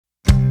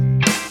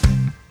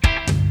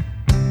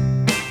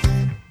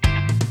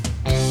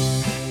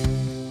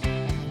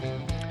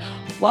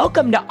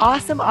Welcome to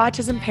Awesome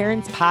Autism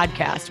Parents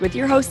Podcast with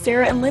your hosts,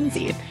 Sarah and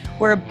Lindsay.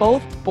 We're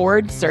both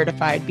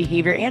board-certified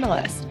behavior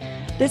analysts.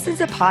 This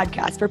is a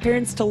podcast for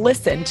parents to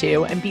listen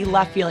to and be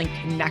left feeling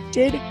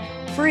connected,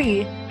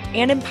 free,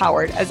 and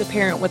empowered as a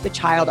parent with a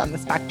child on the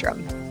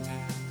spectrum.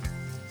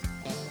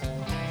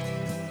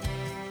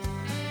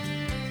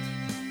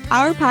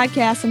 Our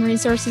podcasts and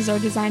resources are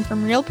designed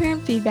from real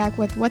parent feedback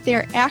with what they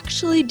are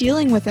actually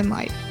dealing with in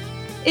life.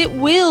 It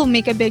will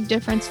make a big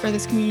difference for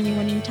this community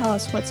when you tell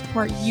us what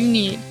support you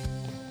need.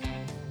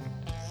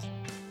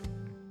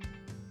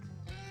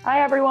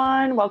 Hi,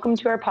 everyone. Welcome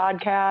to our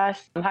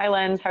podcast. Hi,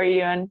 Linz. How are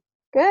you doing?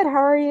 Good.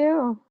 How are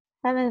you?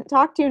 Haven't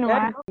talked to you in a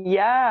while.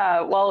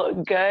 Yeah, well,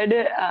 good.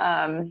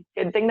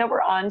 Good thing that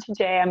we're on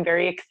today. I'm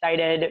very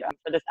excited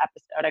for this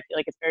episode. I feel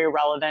like it's very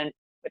relevant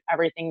with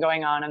everything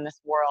going on in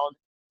this world.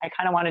 I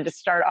kind of wanted to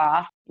start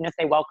off,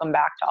 say welcome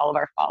back to all of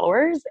our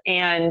followers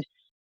and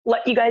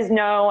let you guys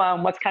know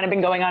what's kind of been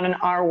going on in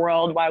our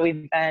world, why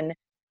we've been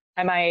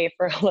MIA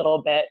for a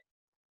little bit.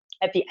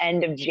 At the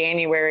end of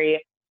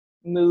January,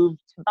 moved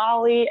to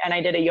Bali, and I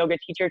did a yoga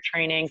teacher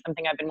training,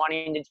 something I've been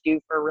wanting to do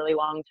for a really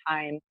long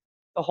time,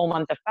 the whole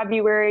month of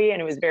February,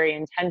 and it was very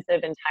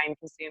intensive and time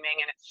consuming,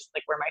 and it's just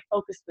like where my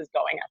focus was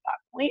going at that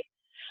point.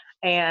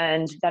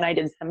 And then I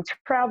did some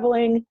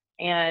traveling,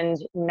 and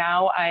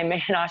now I'm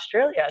in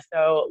Australia,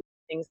 so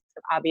things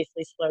have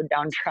obviously slowed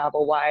down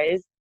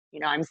travel-wise.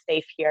 I'm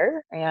safe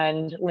here,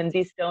 and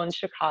Lindsay's still in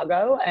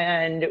Chicago,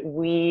 and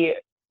we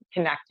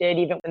connected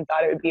even and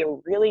thought it would be a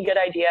really good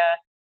idea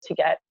to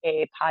get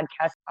a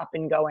podcast up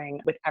and going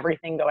with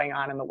everything going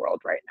on in the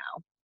world right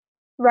now.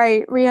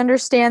 Right. We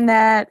understand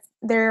that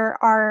there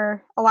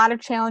are a lot of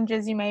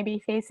challenges you may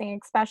be facing,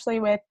 especially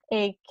with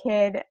a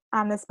kid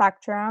on the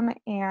spectrum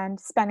and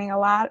spending a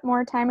lot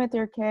more time with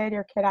your kid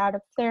out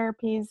of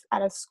therapies,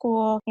 out of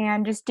school,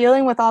 and just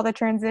dealing with all the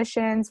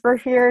transitions. We're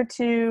here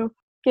to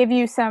give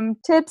you some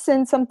tips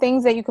and some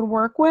things that you could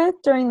work with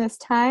during this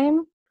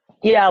time.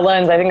 Yeah,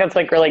 Linz, I think that's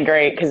really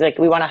great because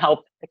we want to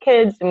help the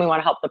kids and we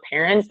want to help the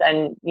parents,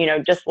 and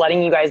just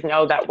letting you guys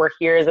know that we're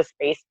here as a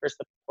space for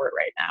support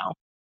right now.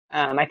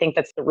 I think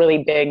that's the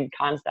really big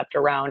concept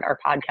around our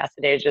podcast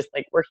today is just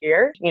we're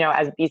here,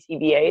 as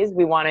BCBAs,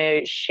 we want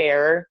to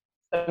share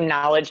some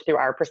knowledge through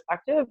our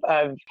perspective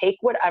of take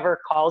whatever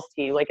calls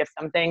to you. If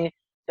something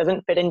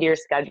doesn't fit into your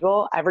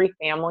schedule, every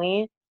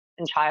family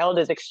and child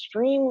is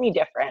extremely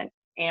different.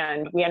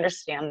 And we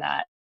understand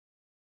that.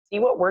 See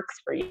what works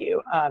for you.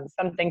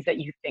 Some things that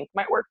you think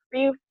might work for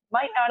you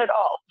might not at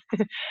all.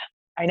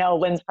 I know,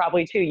 Lynn's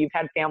probably too. You've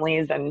had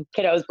families and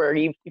kiddos where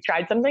you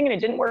tried something and it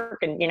didn't work,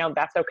 and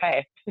that's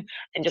okay.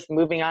 And just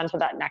moving on to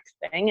that next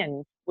thing.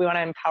 And we want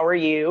to empower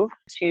you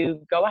to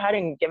go ahead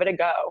and give it a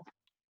go.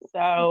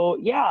 So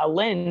yeah,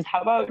 Lynn, how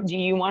about, do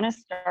you want to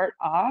start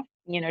off,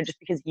 just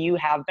because you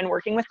have been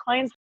working with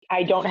clients?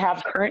 I don't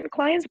have current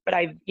clients, but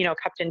I've,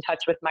 kept in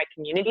touch with my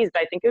communities.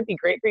 But I think it would be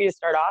great for you to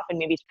start off and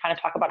maybe kind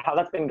of talk about how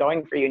that's been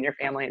going for you and your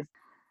families.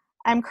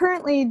 I'm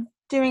currently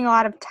doing a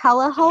lot of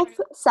telehealth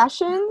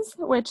sessions,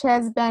 which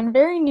has been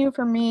very new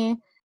for me.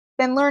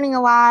 Been learning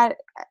a lot.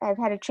 I've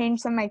had to change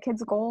some of my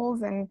kids'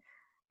 goals and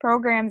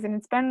programs, and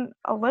it's been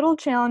a little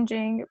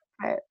challenging,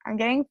 but I'm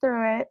getting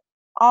through it.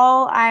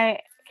 All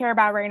I care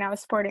about right now is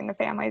supporting the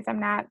families.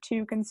 I'm not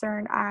too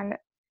concerned on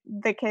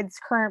the kids'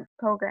 current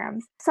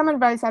programs. Some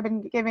advice I've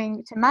been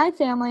giving to my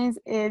families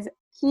is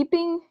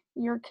keeping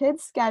your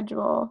kids'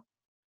 schedule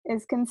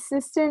as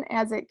consistent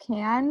as it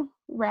can,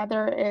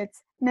 whether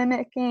it's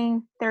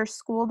mimicking their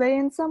school day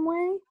in some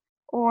way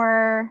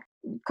or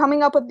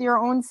coming up with your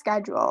own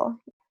schedule,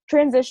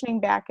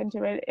 transitioning back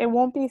into it. It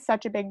won't be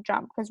such a big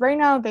jump because right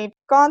now they've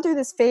gone through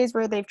this phase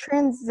where they've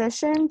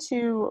transitioned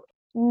to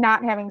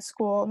not having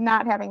school,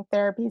 not having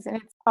therapies, and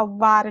it's a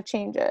lot of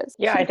changes.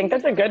 Yeah, I think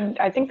that's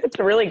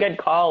a really good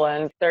call.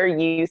 And they're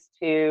used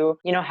to,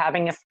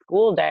 having a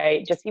school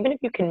day, just even if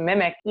you can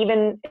mimic,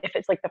 even if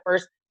it's the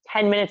first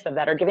 10 minutes of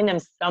that, or giving them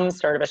some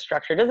sort of a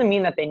structure, doesn't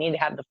mean that they need to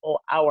have the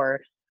full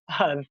hour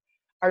of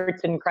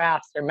arts and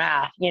crafts or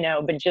math,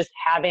 but just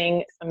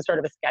having some sort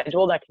of a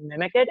schedule that can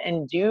mimic it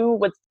and do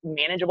what's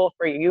manageable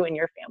for you and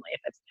your family. If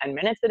it's 10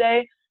 minutes a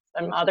day,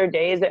 some other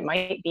days it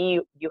might be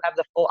you have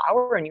the full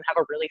hour and you have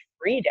a really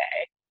free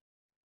day.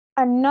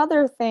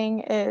 Another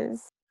thing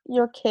is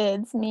your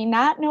kids may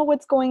not know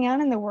what's going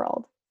on in the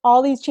world.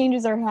 All these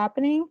changes are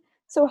happening.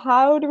 So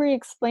how do we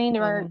explain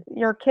to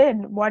your kid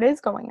what is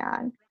going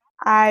on?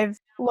 I've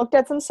looked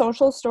at some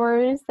social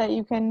stories that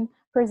you can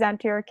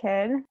present to your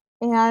kid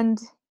and,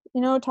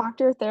 talk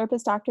to your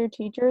therapist, talk to your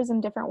teachers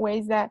in different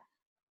ways that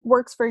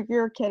works for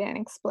your kid in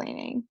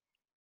explaining.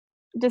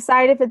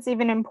 Decide if it's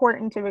even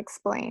important to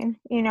explain,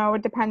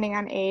 depending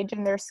on age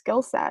and their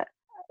skill set.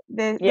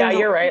 Yeah,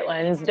 you're right,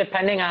 Linz.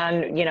 Depending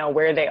on,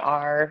 where they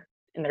are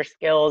in their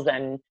skills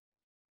and,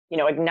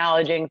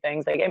 acknowledging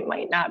things, it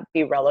might not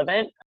be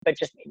relevant, but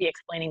just maybe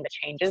explaining the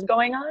changes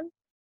going on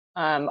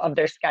of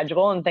their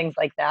schedule and things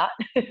like that.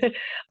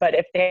 But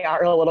if they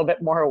are a little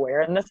bit more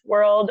aware in this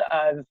world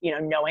of,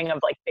 knowing of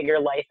bigger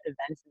life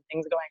events and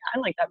things going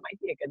on, that might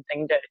be a good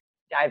thing to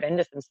dive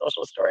into some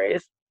social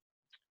stories.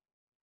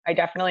 I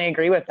definitely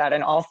agree with that.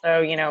 And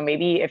also,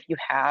 maybe if you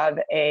have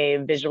a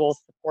visual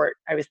support,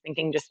 I was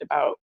thinking just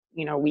about,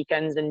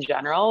 weekends in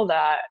general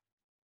that,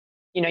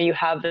 you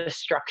have the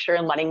structure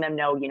and letting them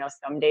know,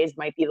 some days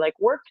might be like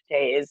work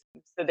days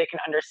so they can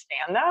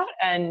understand that.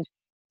 And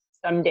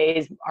some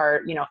days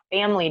are,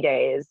 family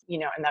days,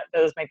 and that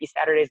those might be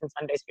Saturdays and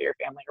Sundays for your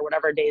family or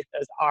whatever days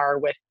those are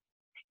with,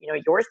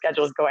 your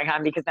schedules going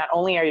on, because not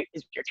only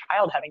is your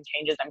child having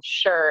changes, I'm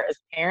sure as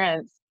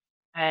parents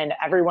and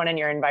everyone in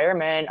your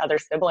environment, other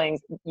siblings,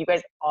 you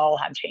guys all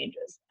have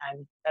changes.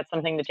 And that's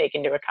something to take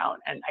into account.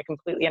 And I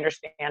completely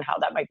understand how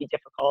that might be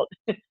difficult.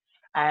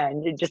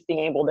 And just being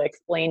able to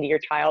explain to your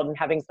child and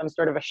having some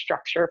sort of a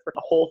structure for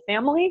the whole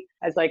family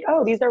as like,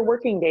 oh, these are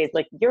working days.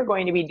 Like you're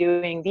going to be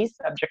doing these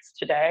subjects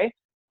today.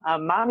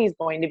 Mommy's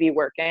going to be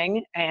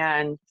working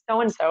and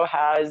so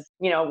has,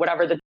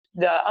 whatever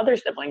the other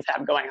siblings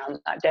have going on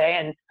that day.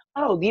 And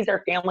oh, these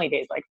are family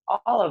days. Like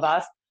all of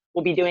us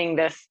will be doing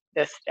this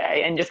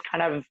day, and just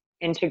kind of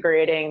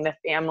integrating the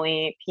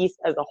family piece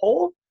as a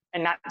whole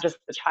and not just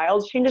the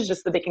child's changes,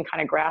 just so they can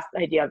kind of grasp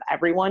the idea of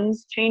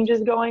everyone's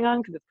changes going on,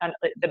 because it's kind of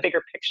like the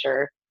bigger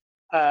picture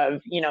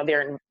of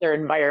their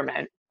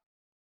environment.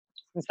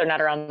 And so not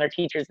around their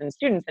teachers and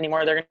students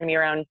anymore, they're going to be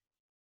around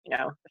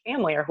the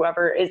family or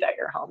whoever is at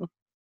your home.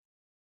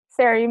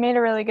 Sarah, you made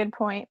a really good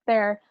point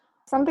there.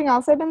 Something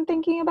else I've been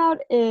thinking about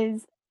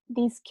is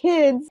these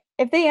kids,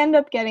 if they end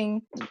up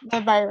getting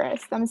the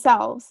virus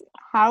themselves,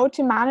 how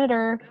to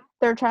monitor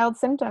their child's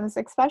symptoms,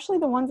 especially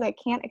the ones that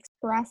can't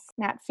express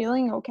not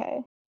feeling okay.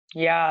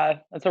 Yeah,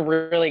 that's a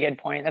really good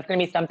point. That's going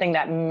to be something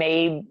that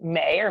may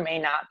or may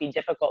not be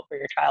difficult for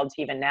your child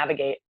to even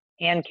navigate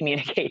and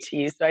communicate to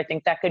you. So I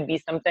think that could be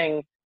something.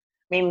 I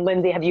mean,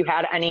 Lindsay, have you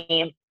had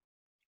any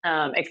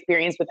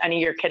experience with any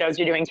of your kiddos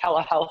you're doing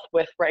telehealth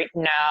with right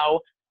now,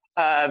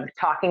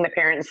 talking the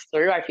parents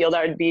through? I feel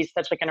that would be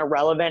such like an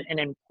irrelevant and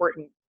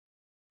important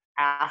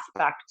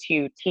aspect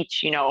to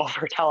teach,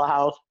 over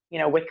telehealth,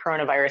 with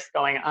coronavirus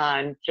going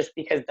on, just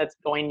because that's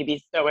going to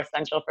be so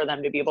essential for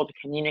them to be able to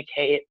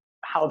communicate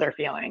how they're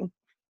feeling.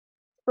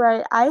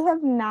 Right. I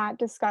have not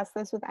discussed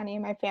this with any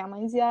of my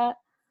families yet,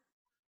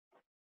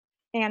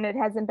 and it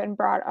hasn't been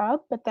brought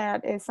up, but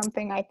that is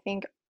something I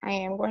think I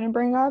am going to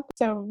bring up.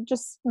 So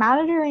just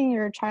monitoring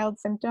your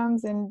child's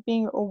symptoms and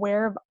being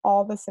aware of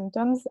all the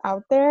symptoms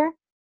out there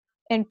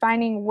and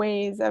finding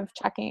ways of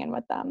checking in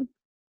with them.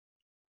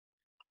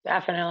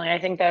 Definitely. I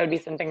think that would be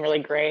something really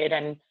great.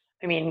 And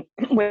I mean,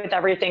 with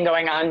everything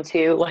going on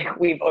too, like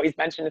we've always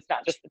mentioned, it's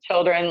not just the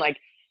children, like,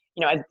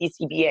 as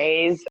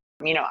BCBAs,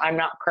 I'm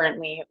not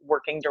currently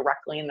working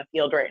directly in the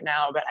field right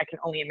now, but I can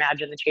only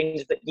imagine the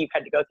changes that you've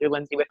had to go through,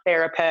 Lindsay, with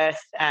therapists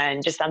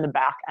and just on the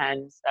back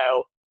end.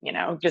 So,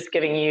 just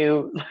giving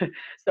you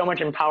so much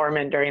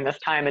empowerment during this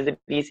time as a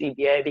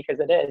BCBA, because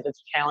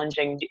it's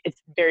challenging.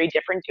 It's very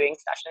different doing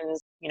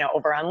sessions,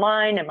 over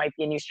online. It might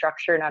be a new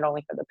structure, not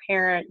only for the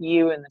parent,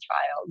 you and the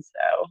child.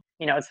 So,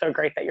 it's so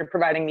great that you're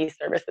providing these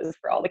services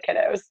for all the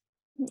kiddos.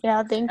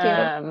 Yeah, thank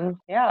you.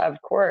 Yeah,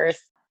 of course.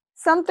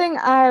 Something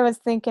I was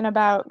thinking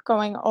about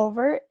going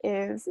over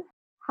is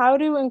how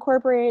to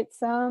incorporate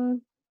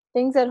some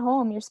things at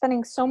home. You're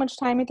spending so much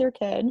time with your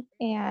kid,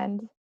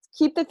 and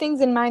keep the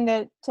things in mind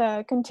that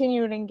to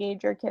continue to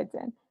engage your kids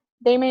in.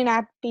 They may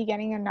not be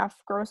getting enough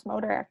gross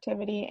motor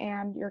activity,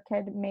 and your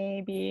kid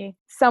may be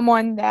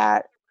someone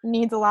that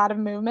needs a lot of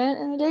movement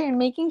in the day, and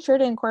making sure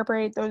to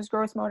incorporate those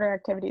gross motor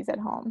activities at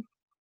home.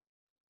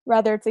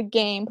 Whether it's a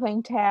game,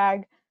 playing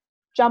tag,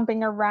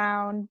 jumping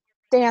around,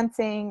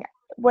 dancing,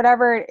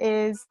 whatever it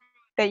is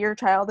that your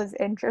child is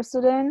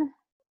interested in,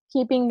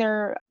 keeping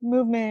their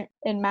movement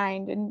in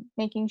mind and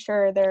making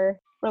sure they're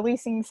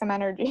releasing some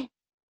energy.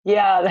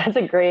 Yeah, that's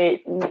a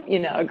great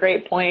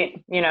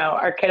point.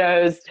 Our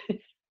kiddos,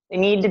 they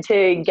need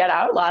to get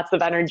out lots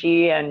of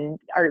energy and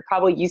are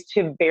probably used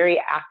to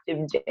very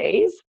active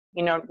days.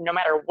 No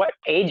matter what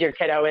age your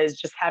kiddo is,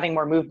 just having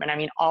more movement. I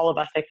mean, all of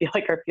us, I feel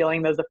like, are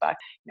feeling those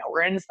effects.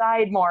 We're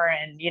inside more,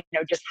 and,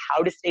 just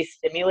how to stay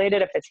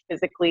stimulated if it's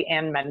physically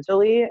and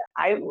mentally.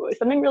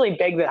 Something really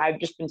big that I've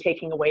just been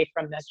taking away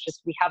from this,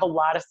 just we have a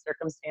lot of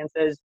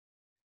circumstances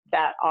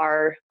that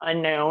are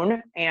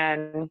unknown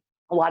and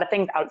a lot of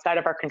things outside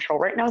of our control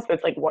right now. So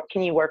it's like, what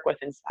can you work with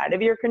inside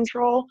of your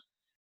control?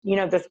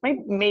 This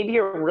may be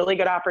a really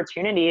good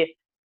opportunity.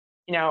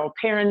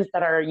 Parents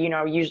that are,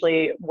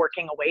 usually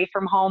working away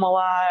from home a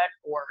lot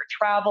or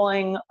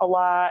traveling a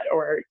lot,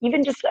 or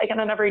even just like on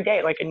an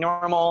everyday, like a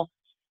normal,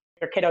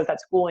 your kiddos at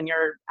school and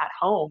you're at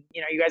home,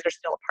 you guys are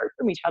still apart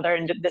from each other.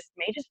 And this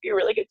may just be a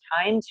really good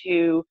time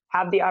to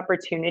have the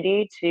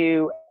opportunity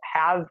to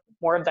have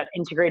more of that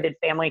integrated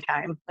family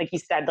time. Like you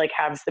said, like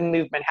have some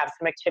movement, have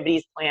some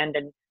activities planned.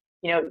 And,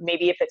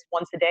 maybe if it's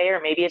once a day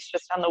or maybe it's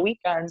just on the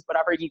weekends,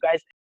 whatever you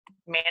guys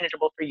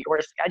manageable for your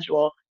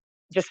schedule,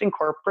 just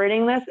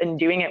incorporating this and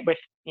doing it with,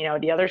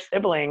 the other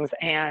siblings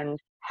and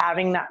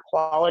having that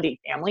quality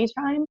family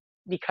time,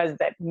 because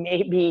that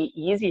may be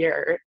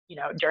easier,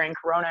 during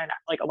Corona. And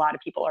like a lot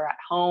of people are at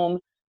home,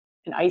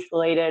 and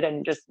isolated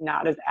and just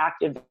not as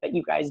active, that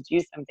you guys do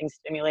something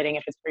stimulating,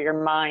 if it's for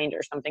your mind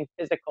or something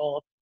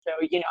physical. So,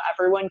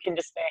 everyone can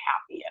just stay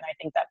happy. And I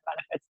think that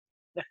benefits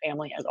the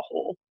family as a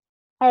whole.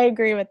 I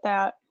agree with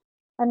that.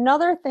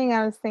 Another thing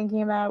I was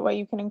thinking about what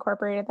you can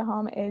incorporate at the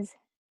home is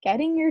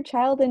getting your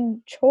child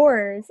in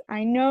chores.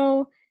 I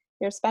know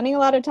you're spending a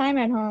lot of time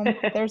at home.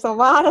 There's a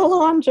lot of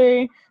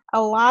laundry,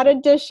 a lot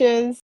of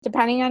dishes,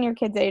 depending on your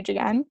kid's age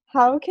again.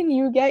 How can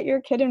you get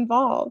your kid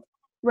involved?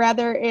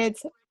 Whether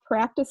it's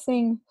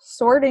practicing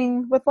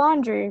sorting with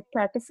laundry,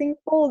 practicing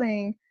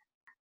folding,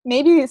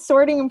 maybe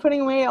sorting and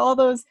putting away all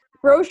those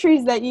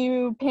groceries that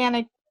you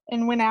panicked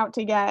and went out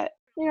to get.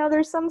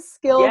 There's some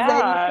skills that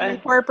you can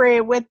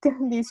incorporate with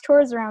these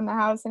chores around the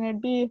house, and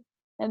it'd be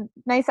a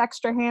nice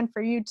extra hand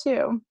for you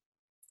too.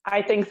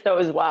 I think so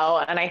as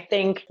well. And I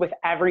think with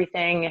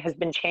everything has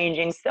been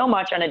changing so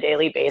much on a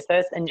daily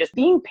basis, and just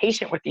being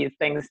patient with these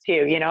things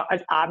too.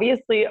 It's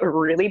obviously a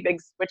really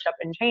big switch up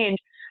and change.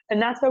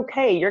 And that's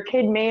okay. Your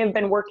kid may have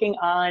been working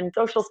on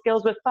social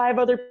skills with 5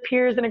 other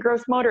peers in a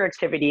gross motor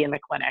activity in the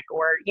clinic,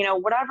 or,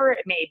 whatever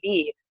it may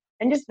be.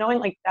 And just knowing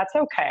like that's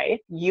okay.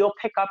 You'll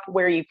pick up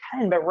where you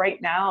can. But right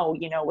now,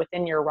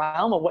 within your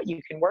realm of what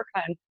you can work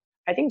on,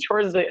 I think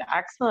chores is an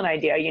excellent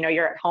idea.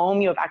 You're at home,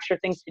 you have extra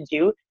things to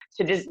do,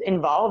 to just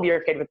involve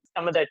your kid with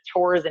some of the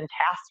chores and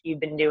tasks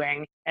you've been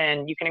doing.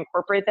 And you can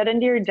incorporate that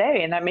into your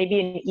day. And that may be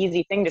an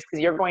easy thing just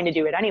because you're going to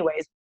do it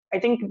anyways. I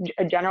think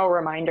a general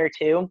reminder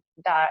too,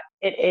 that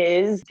it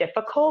is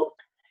difficult.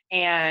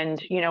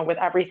 And, with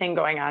everything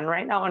going on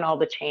right now and all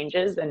the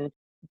changes,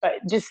 but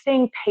just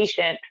staying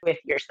patient with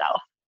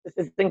yourself. This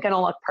isn't going to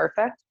look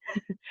perfect.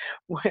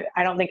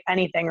 I don't think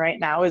anything right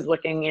now is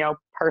looking,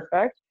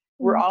 perfect.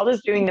 We're all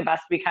just doing the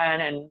best we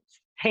can and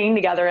staying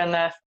together in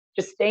this,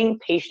 just staying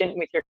patient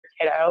with your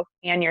kiddo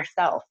and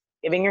yourself,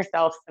 giving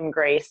yourself some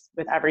grace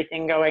with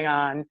everything going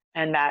on,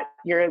 and that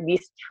you're at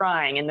least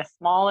trying in the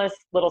smallest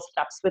little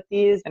steps with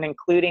these and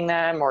including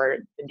them, or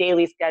the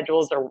daily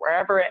schedules, or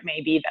wherever it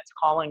may be that's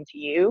calling to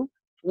you.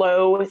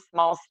 Slow,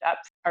 small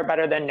steps are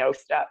better than no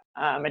step.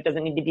 It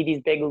doesn't need to be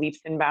these big leaps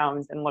and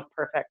bounds and look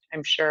perfect.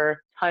 I'm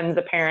sure tons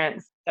of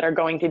parents that are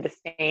going through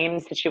the same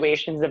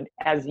situations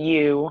as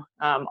you,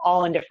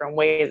 all in different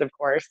ways, of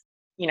course,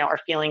 are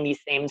feeling these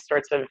same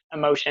sorts of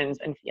emotions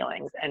and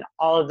feelings. And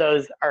all of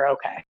those are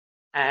okay.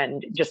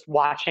 And just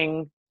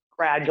watching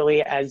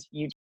gradually as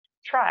you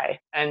try.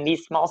 And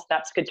these small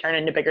steps could turn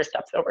into bigger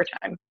steps over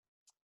time.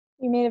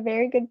 You made a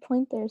very good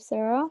point there,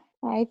 Sarah.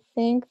 I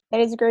think that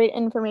is great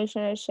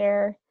information to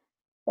share,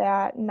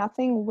 that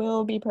nothing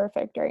will be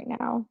perfect right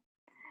now.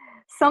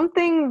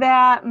 Something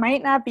that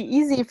might not be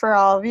easy for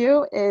all of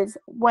you is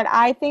what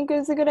I think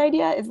is a good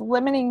idea is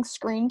limiting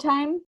screen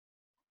time.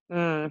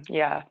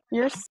 Yeah.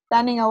 You're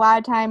spending a lot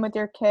of time with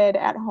your kid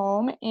at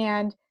home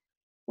and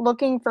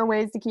looking for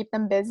ways to keep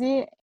them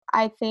busy.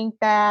 I think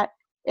that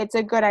it's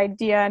a good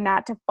idea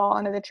not to fall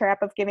into the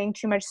trap of giving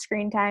too much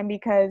screen time,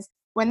 because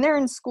when they're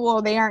in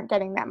school, they aren't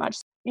getting that much.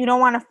 You don't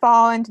want to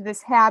fall into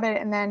this habit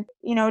and then,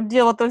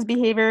 deal with those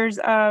behaviors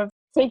of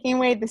taking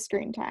away the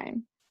screen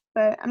time.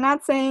 But I'm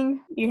not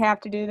saying you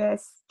have to do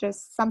this,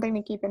 just something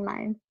to keep in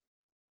mind.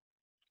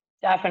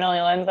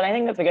 Definitely, Linz. And I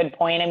think that's a good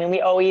point. I mean,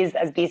 we always,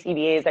 as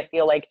BCBAs, I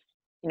feel like,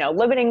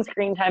 limiting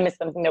screen time is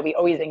something that we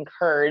always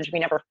encourage. We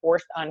never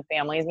force on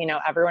families.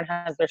 Everyone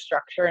has their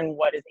structure and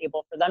what is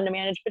able for them to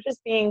manage, but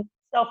just being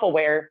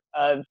self-aware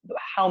of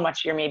how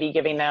much you're maybe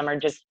giving them, or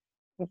just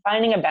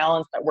finding a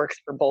balance that works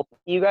for both of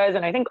you guys.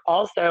 And I think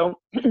also,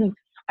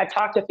 I've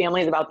talked to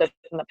families about this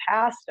in the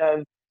past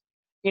of,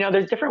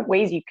 there's different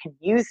ways you can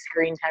use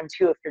screen time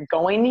too. If you're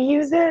going to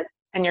use it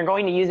and you're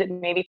going to use it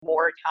maybe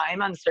more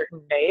time on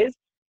certain days,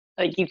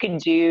 like you could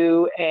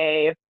do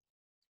an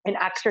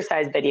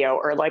exercise video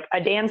or like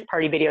a dance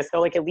party video. So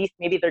like at least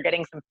maybe they're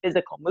getting some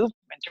physical movement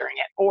during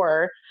it.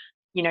 Or,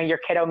 your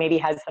kiddo maybe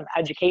has some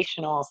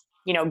educational,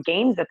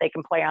 games that they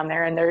can play on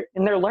there, and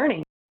they're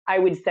learning. I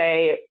would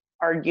say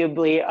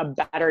arguably a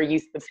better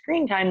use of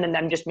screen time than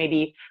them just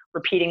maybe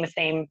repeating the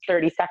same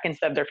 30 seconds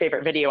of their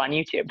favorite video on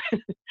YouTube.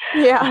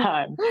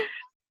 Yeah.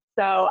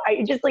 So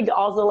I just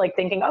also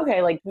thinking, okay,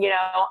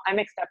 I'm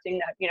accepting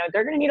that,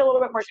 they're going to need a little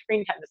bit more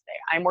screen time to stay.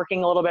 I'm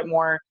working a little bit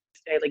more to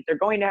stay. They're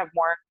going to have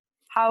more.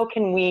 How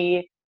can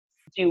we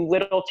do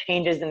little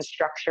changes in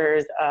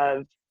structures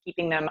of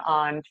keeping them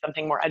on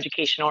something more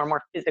educational or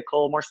more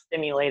physical, more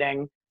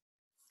stimulating?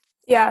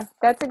 Yeah,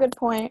 that's a good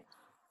point.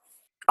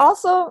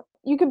 Also,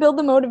 you could build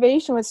the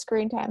motivation with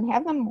screen time.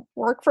 Have them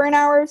work for an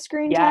hour of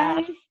screen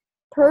time.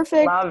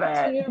 Perfect. Love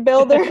it. To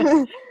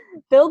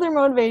build their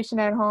motivation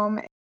at home.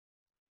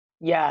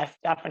 Yes,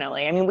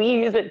 definitely. I mean, we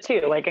use it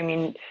too.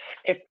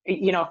 If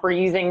we're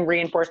using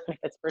reinforcement,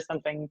 if it's for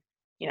something,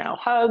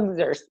 hugs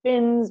or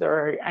spins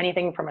or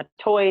anything from a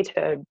toy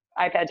to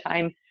iPad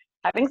time,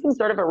 having some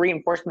sort of a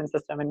reinforcement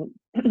system.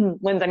 And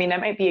Linz, I mean,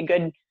 that might be a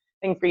good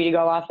thing for you to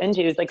go off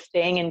into, is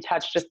staying in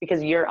touch, just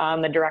because you're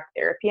on the direct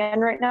therapy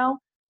end right now,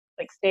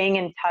 staying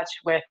in touch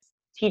with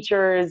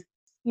teachers,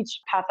 speech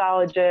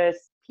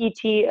pathologists,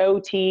 PT,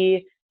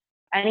 OT,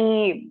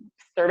 any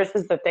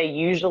services that they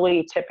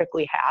usually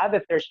typically have,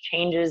 if there's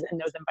changes in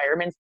those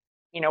environments,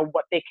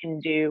 what they can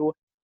do,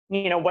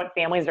 what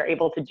families are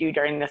able to do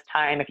during this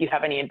time, if you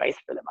have any advice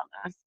for them on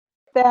this.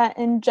 That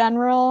in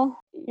general,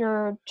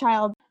 your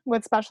child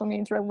with special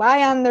needs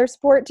rely on their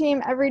support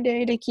team every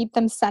day to keep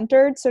them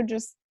centered. So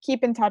just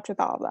keep in touch with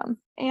all of them.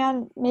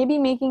 And maybe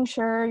making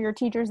sure your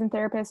teachers and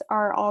therapists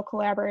are all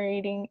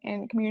collaborating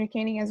and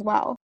communicating as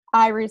well.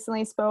 I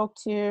recently spoke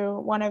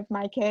to one of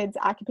my kids'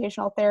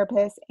 occupational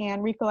therapists,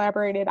 and we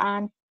collaborated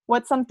on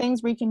what some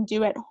things we can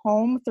do at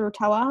home through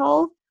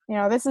telehealth.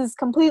 This is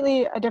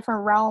completely a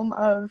different realm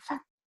of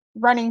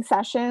running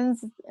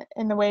sessions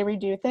in the way we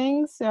do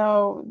things.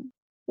 So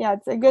yeah,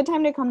 it's a good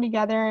time to come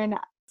together, and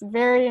it's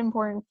very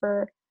important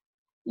for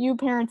you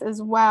parents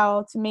as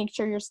well to make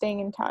sure you're staying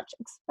in touch,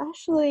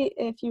 especially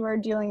if you are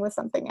dealing with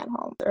something at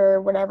home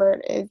or whatever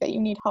it is that you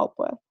need help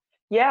with.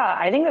 Yeah,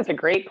 I think that's a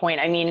great point.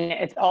 I mean,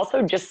 it's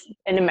also just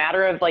in a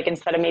matter of like,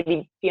 instead of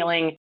maybe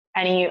feeling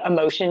any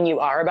emotion you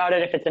are about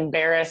it, if it's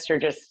embarrassed or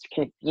just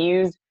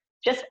confused,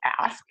 just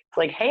ask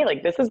like, hey,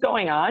 like this is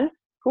going on.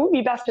 Who would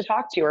be best to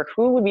talk to, or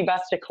who would be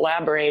best to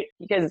collaborate?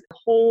 Because the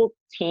whole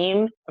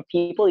team of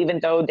people, even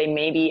though they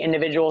may be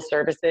individual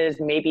services,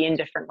 maybe in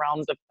different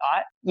realms of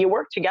thought, you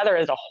work together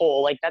as a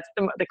whole. Like that's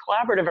the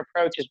collaborative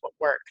approach is what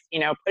works.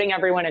 Putting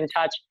everyone in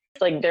touch.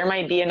 Like there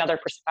might be another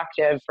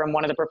perspective from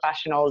one of the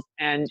professionals,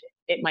 and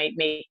it might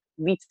make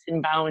leaps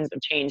and bounds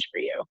of change for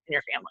you and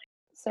your family.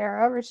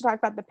 Sarah, we should talk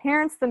about the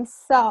parents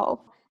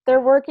themselves.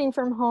 They're working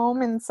from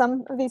home, and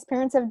some of these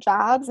parents have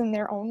jobs in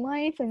their own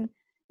life, and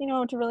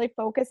to really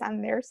focus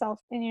on their self,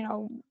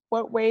 and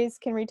what ways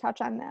can we touch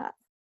on that?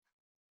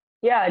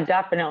 Yeah,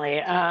 definitely.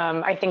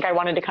 I think I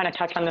wanted to kind of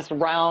touch on this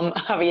realm.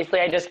 Obviously,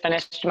 I just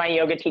finished my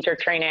yoga teacher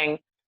training,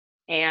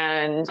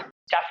 and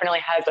definitely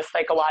has a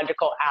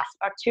psychological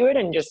aspect to it,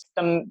 and just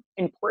some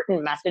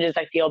important messages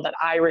I feel that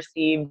I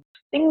received,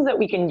 things that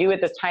we can do at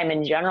this time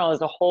in general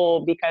as a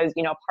whole, because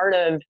part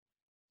of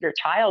your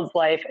child's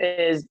life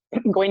is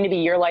going to be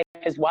your life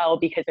as well,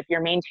 because if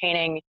you're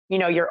maintaining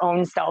your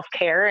own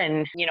self-care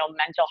and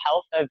mental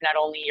health of not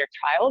only your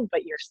child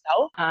but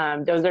yourself,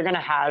 those are going to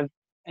have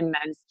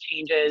immense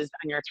changes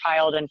on your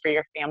child and for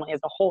your family as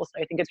a whole. So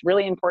I think it's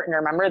really important to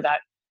remember that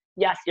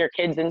yes, your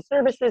kids in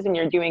services and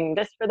you're doing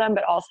this for them,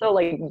 but also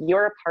like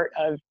you're a part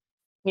of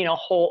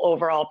whole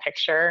overall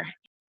picture.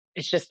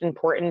 It's just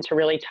important to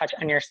really touch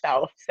on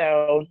yourself.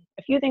 So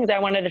a few things I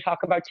wanted to talk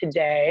about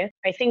today.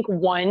 I think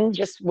one,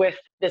 just with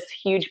this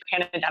huge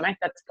pandemic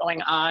that's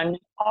going on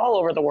all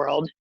over the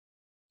world,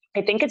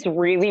 I think it's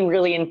really,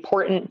 really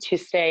important to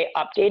stay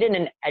updated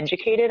and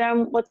educated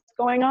on what's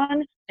going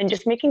on, and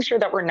just making sure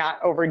that we're not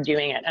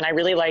overdoing it. And I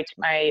really liked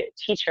my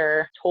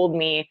teacher told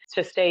me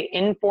to stay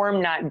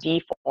informed, not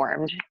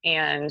deformed.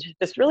 And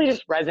this really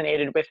just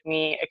resonated with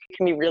me. It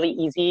can be really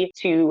easy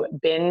to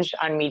binge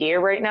on media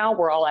right now.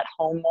 We're all at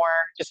home more,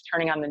 just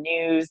turning on the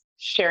news,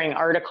 sharing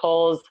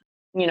articles,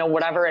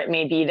 whatever it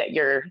may be that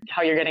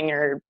how you're getting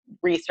your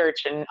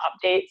research and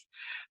updates.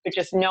 But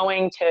just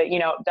knowing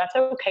to, that's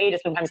okay to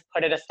sometimes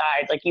put it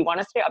aside. Like you want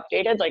to stay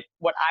updated. Like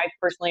what I've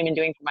personally been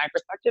doing from my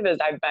perspective is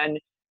I've been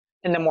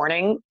in the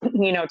morning,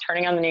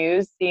 turning on the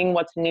news, seeing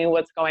what's new,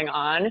 what's going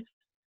on,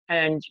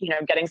 and,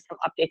 getting some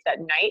updates at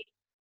night,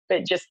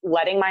 but just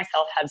letting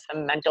myself have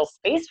some mental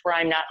space where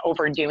I'm not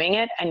overdoing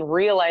it, and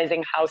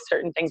realizing how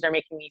certain things are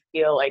making me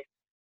feel. Like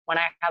when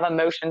I have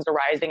emotions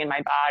arising in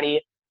my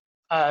body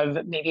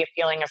of maybe a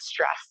feeling of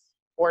stress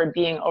or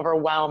being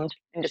overwhelmed,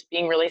 and just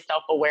being really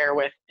self-aware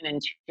with and in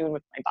tune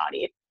with my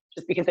body,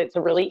 just because it's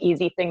a really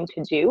easy thing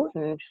to do.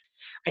 And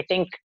I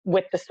think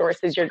with the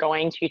sources you're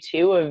going to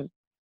too, of,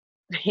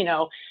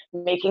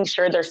 making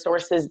sure they're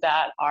sources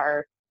that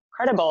are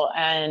credible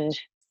and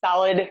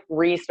solid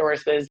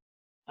resources.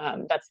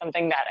 That's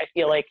something that I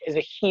feel like is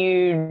a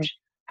huge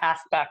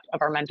aspect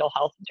of our mental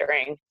health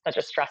during such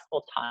a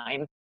stressful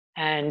time.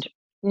 And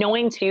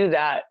knowing too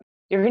that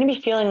you're going to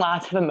be feeling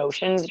lots of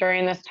emotions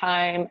during this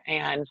time,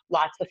 and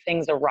lots of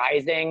things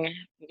arising.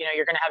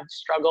 You're going to have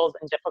struggles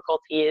and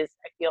difficulties.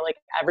 I feel like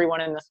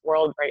everyone in this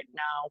world right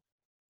now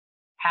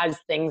has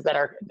things that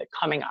are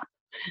coming up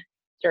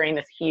during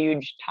this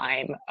huge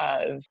time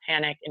of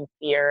panic and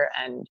fear.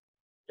 And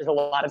there's a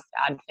lot of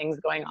sad things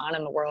going on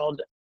in the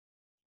world.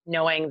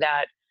 Knowing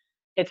that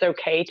it's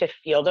okay to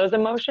feel those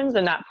emotions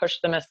and not push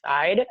them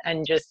aside,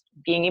 and just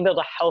being able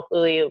to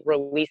healthily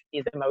release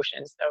these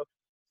emotions. So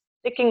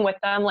sticking with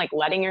them, like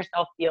letting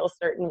yourself feel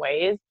certain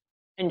ways,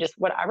 and just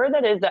whatever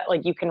that is that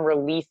like you can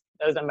release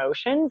those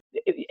emotions.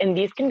 And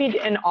these can be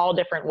in all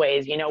different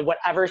ways,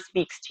 whatever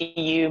speaks to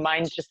you.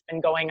 Mine's just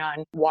been going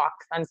on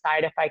walks on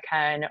side if I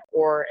can,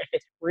 or if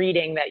it's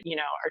reading that,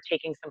 are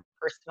taking some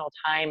personal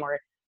time, or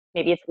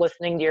maybe it's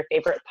listening to your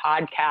favorite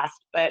podcast,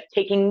 but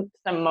taking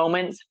some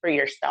moments for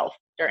yourself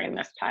during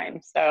this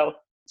time. So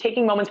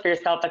taking moments for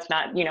yourself, that's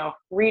not,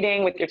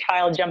 reading with your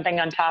child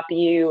jumping on top of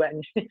you.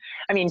 And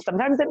I mean,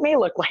 sometimes it may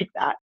look like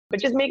that, but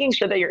just making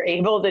sure that you're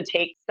able to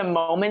take some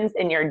moments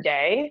in your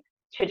day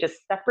to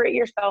just separate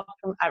yourself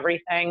from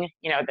everything,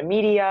 the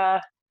media,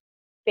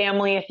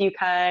 family if you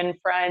can,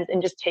 friends,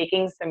 and just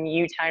taking some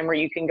you time where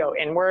you can go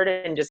inward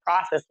and just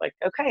process like,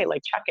 okay,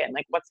 like check in,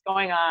 like what's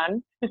going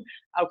on?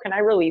 How can I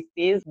release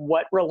these?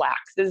 What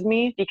relaxes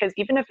me? Because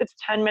even if it's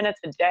 10 minutes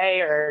a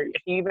day, or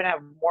if you even have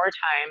more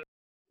time,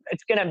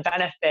 it's going to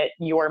benefit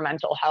your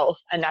mental health.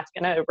 And that's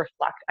going to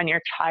reflect on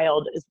your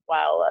child as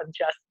well, of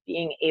just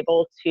being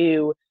able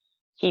to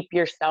keep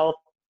yourself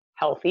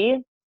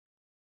healthy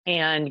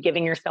and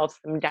giving yourself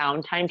some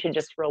downtime to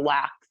just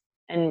relax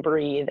and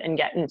breathe and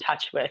get in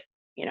touch with,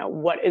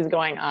 what is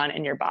going on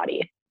in your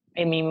body.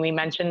 I mean, we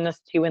mentioned this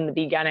too in the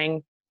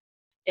beginning,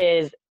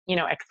 is,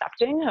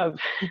 accepting of,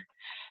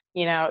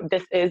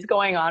 this is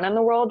going on in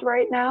the world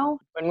right now.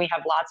 When we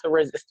have lots of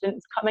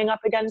resistance coming up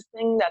against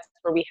things, that's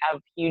where we have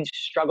huge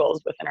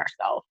struggles within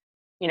ourselves.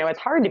 It's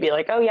hard to be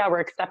like, oh yeah, we're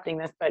accepting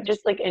this, but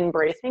just like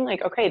embracing,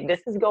 like, okay,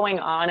 this is going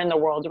on in the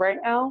world right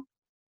now.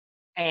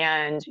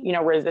 And,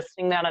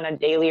 resisting that on a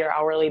daily or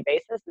hourly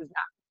basis is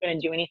not going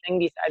to do anything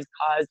besides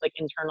cause like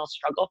internal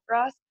struggle for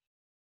us.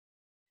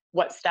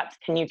 What steps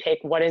can you take?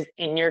 What is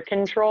in your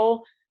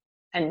control?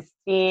 And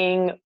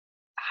seeing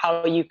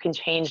how you can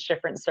change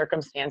different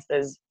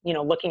circumstances,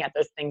 looking at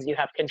those things you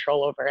have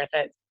control over. If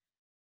it's,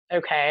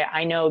 okay,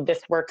 I know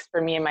this works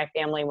for me and my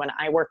family when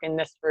I work in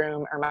this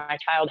room, or my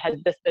child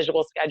has this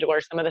visual schedule, or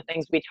some of the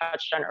things we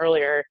touched on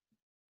earlier,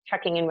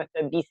 checking in with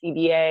the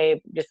BCBA,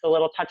 just a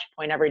little touch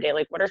point every day.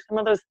 Like, what are some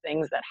of those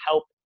things that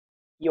help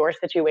your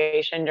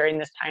situation during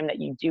this time that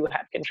you do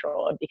have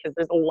control of? Because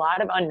there's a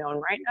lot of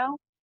unknown right now,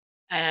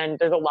 and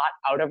there's a lot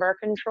out of our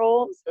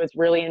control. So it's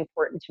really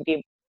important to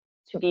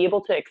be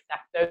able to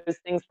accept those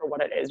things for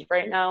what it is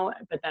right now,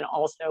 but then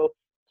also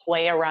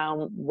play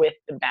around with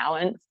the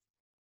balance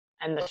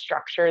and the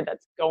structure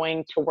that's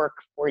going to work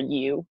for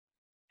you.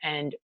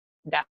 And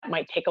that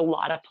might take a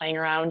lot of playing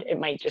around. It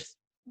might just,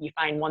 you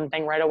find one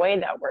thing right away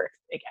that works.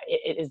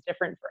 It is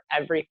different for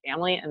every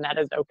family, and that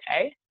is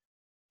okay.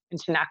 And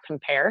to not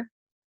compare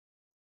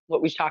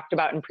what we talked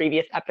about in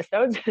previous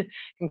episodes.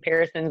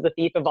 Comparison's the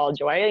thief of all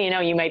joy.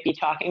 You might be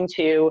talking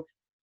to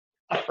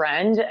a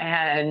friend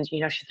and,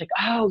 she's like,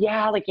 oh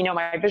yeah, like,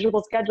 my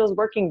visual schedule is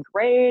working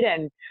great.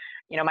 And,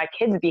 my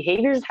kids'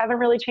 behaviors haven't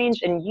really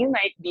changed. And you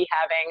might be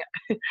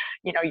having,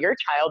 your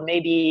child may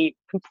be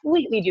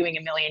completely doing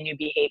a million new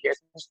behaviors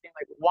and just being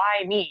like,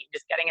 why me?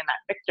 Just getting in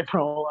that victim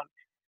role of,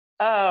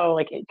 oh,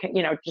 like,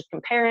 just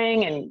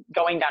comparing and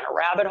going down a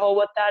rabbit hole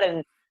with that.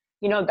 And,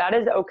 that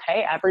is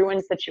okay.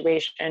 Everyone's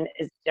situation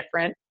is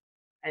different.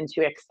 And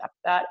to accept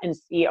that and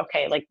see,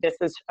 okay, like this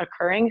is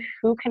occurring.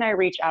 Who can I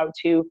reach out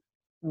to?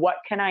 What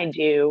can I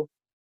do?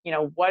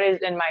 What is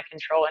in my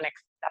control, and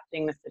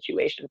accepting the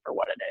situation for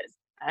what it is.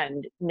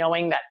 And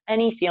knowing that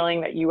any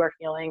feeling that you are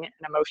feeling, an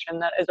emotion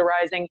that is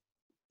arising,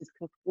 is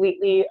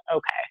completely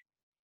okay.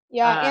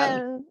 Yeah,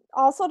 and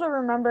also to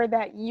remember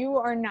that you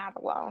are not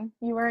alone.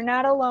 You are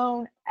not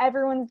alone.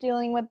 Everyone's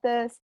dealing with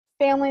this.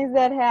 Families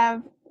that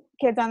have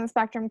kids on the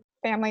spectrum,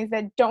 families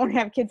that don't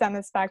have kids on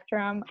the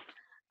spectrum.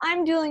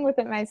 I'm dealing with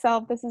it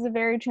myself. This is a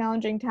very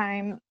challenging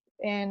time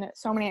in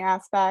so many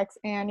aspects,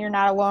 and you're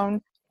not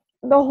alone.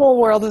 The whole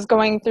world is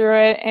going through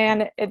it,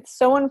 and it's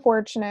so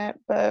unfortunate,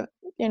 but,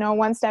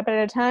 one step at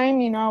a time,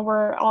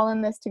 we're all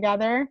in this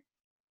together.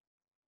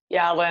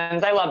 Yeah,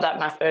 Linz, I love that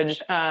message,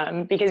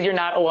 because you're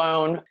not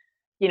alone.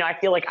 I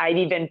feel like I've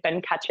even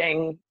been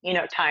catching,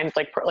 times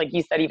like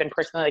you said, even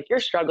personally, like you're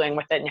struggling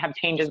with it and have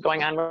changes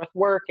going on with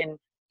work and,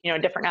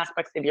 different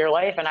aspects of your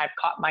life. And I've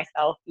caught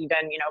myself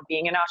even,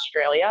 being in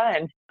Australia,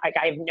 and like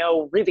I have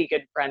no really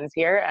good friends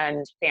here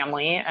and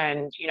family.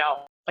 And,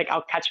 like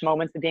I'll catch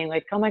moments of being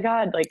like, oh my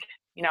God, like,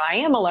 I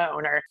am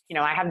alone, or,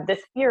 I have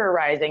this fear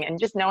arising. And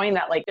just knowing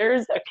that like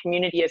there's a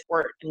community of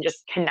support, and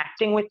just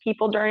connecting with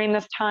people during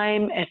this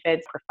time, if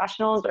it's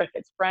professionals or if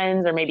it's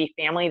friends or maybe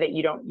family that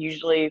you don't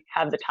usually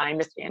have the time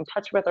to stay in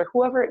touch with, or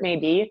whoever it may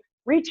be,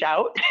 reach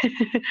out.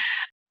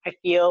 I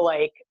feel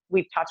like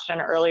we've touched on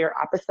earlier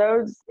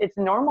episodes. It's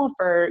normal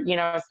for,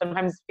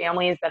 sometimes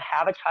families that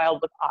have a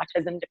child with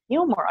autism to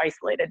feel more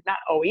isolated. Not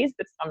always,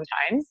 but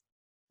sometimes.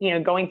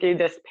 Going through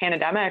this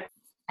pandemic,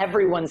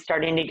 everyone's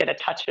starting to get a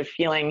touch of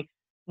feeling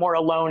more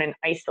alone and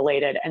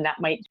isolated. And that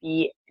might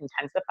be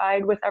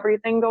intensified with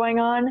everything going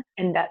on.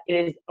 And that it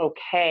is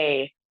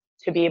okay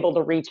to be able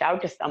to reach out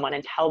to someone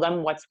and tell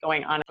them what's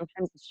going on.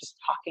 Sometimes it's just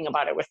talking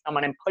about it with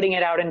someone and putting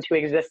it out into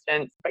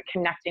existence, but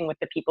connecting with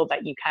the people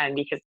that you can,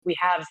 because we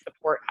have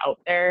support out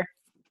there.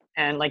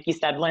 And like you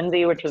said,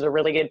 Lindsay, which was a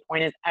really good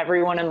point, is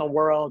everyone in the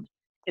world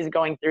is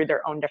going through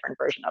their own different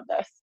version of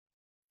this.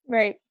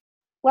 Right.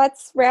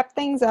 Let's wrap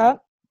things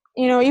up.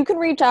 You can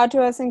reach out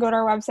to us and go to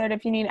our website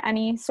if you need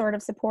any sort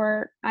of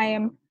support. I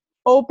am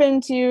open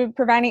to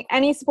providing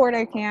any support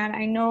I can.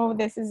 I know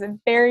this is a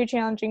very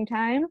challenging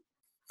time.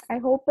 I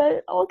hope that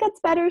it all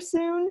gets better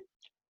soon.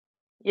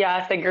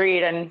 Yes,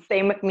 agreed. And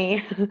same with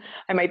me.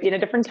 I might be in a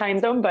different time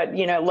zone, but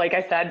like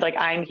I said, like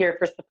I'm here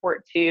for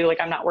support too.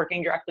 Like I'm not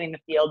working directly in the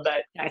field,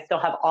 but I still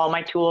have all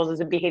my tools as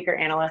a behavior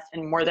analyst,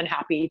 and more than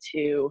happy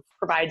to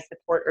provide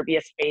support or be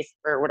a space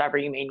for whatever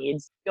you may need.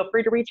 Feel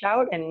free to reach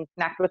out and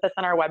connect with us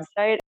on our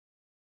website.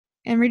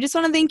 And we just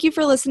want to thank you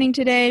for listening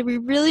today. We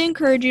really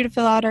encourage you to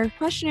fill out our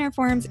questionnaire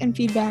forms and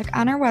feedback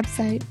on our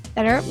website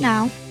that are up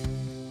now.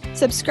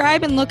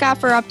 Subscribe and look out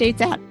for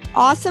updates at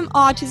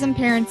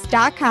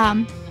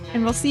awesomeautismparents.com.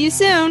 And we'll see you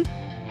soon.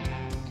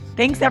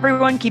 Thanks,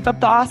 everyone. Keep up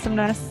the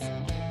awesomeness.